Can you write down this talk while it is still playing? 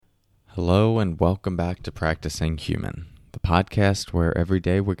Hello and welcome back to Practicing Human, the podcast where every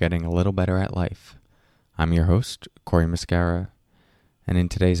day we're getting a little better at life. I'm your host, Corey Mascara, and in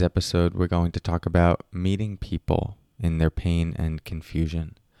today's episode we're going to talk about meeting people in their pain and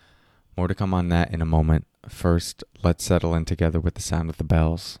confusion. More to come on that in a moment. First, let's settle in together with the sound of the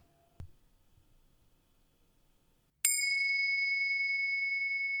bells.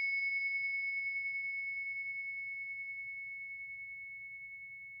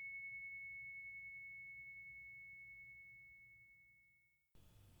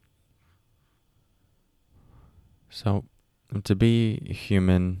 So, to be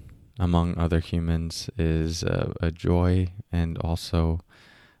human among other humans is a joy and also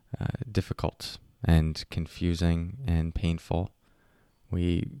difficult and confusing and painful.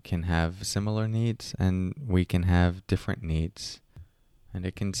 We can have similar needs and we can have different needs. And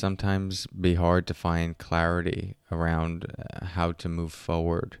it can sometimes be hard to find clarity around how to move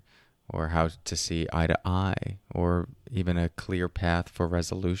forward or how to see eye to eye or even a clear path for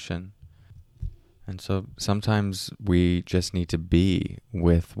resolution. And so sometimes we just need to be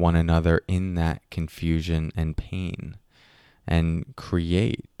with one another in that confusion and pain and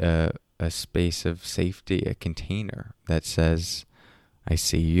create a space of safety, a container that says, I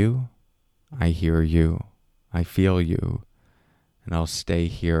see you, I hear you, I feel you, and I'll stay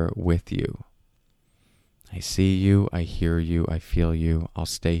here with you. I see you, I hear you, I feel you, I'll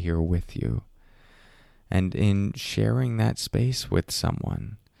stay here with you. And in sharing that space with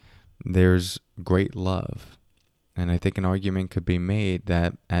someone, there's great love. And I think an argument could be made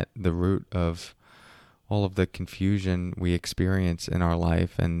that at the root of all of the confusion we experience in our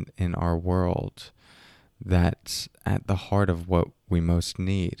life and in our world, that's at the heart of what we most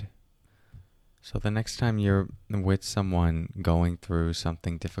need. So the next time you're with someone going through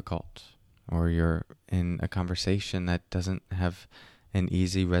something difficult, or you're in a conversation that doesn't have an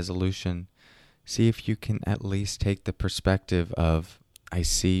easy resolution, see if you can at least take the perspective of, I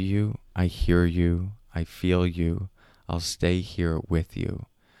see you, I hear you, I feel you, I'll stay here with you.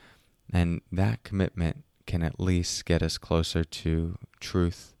 And that commitment can at least get us closer to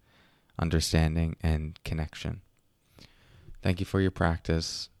truth, understanding, and connection. Thank you for your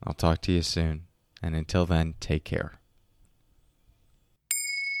practice. I'll talk to you soon. And until then, take care.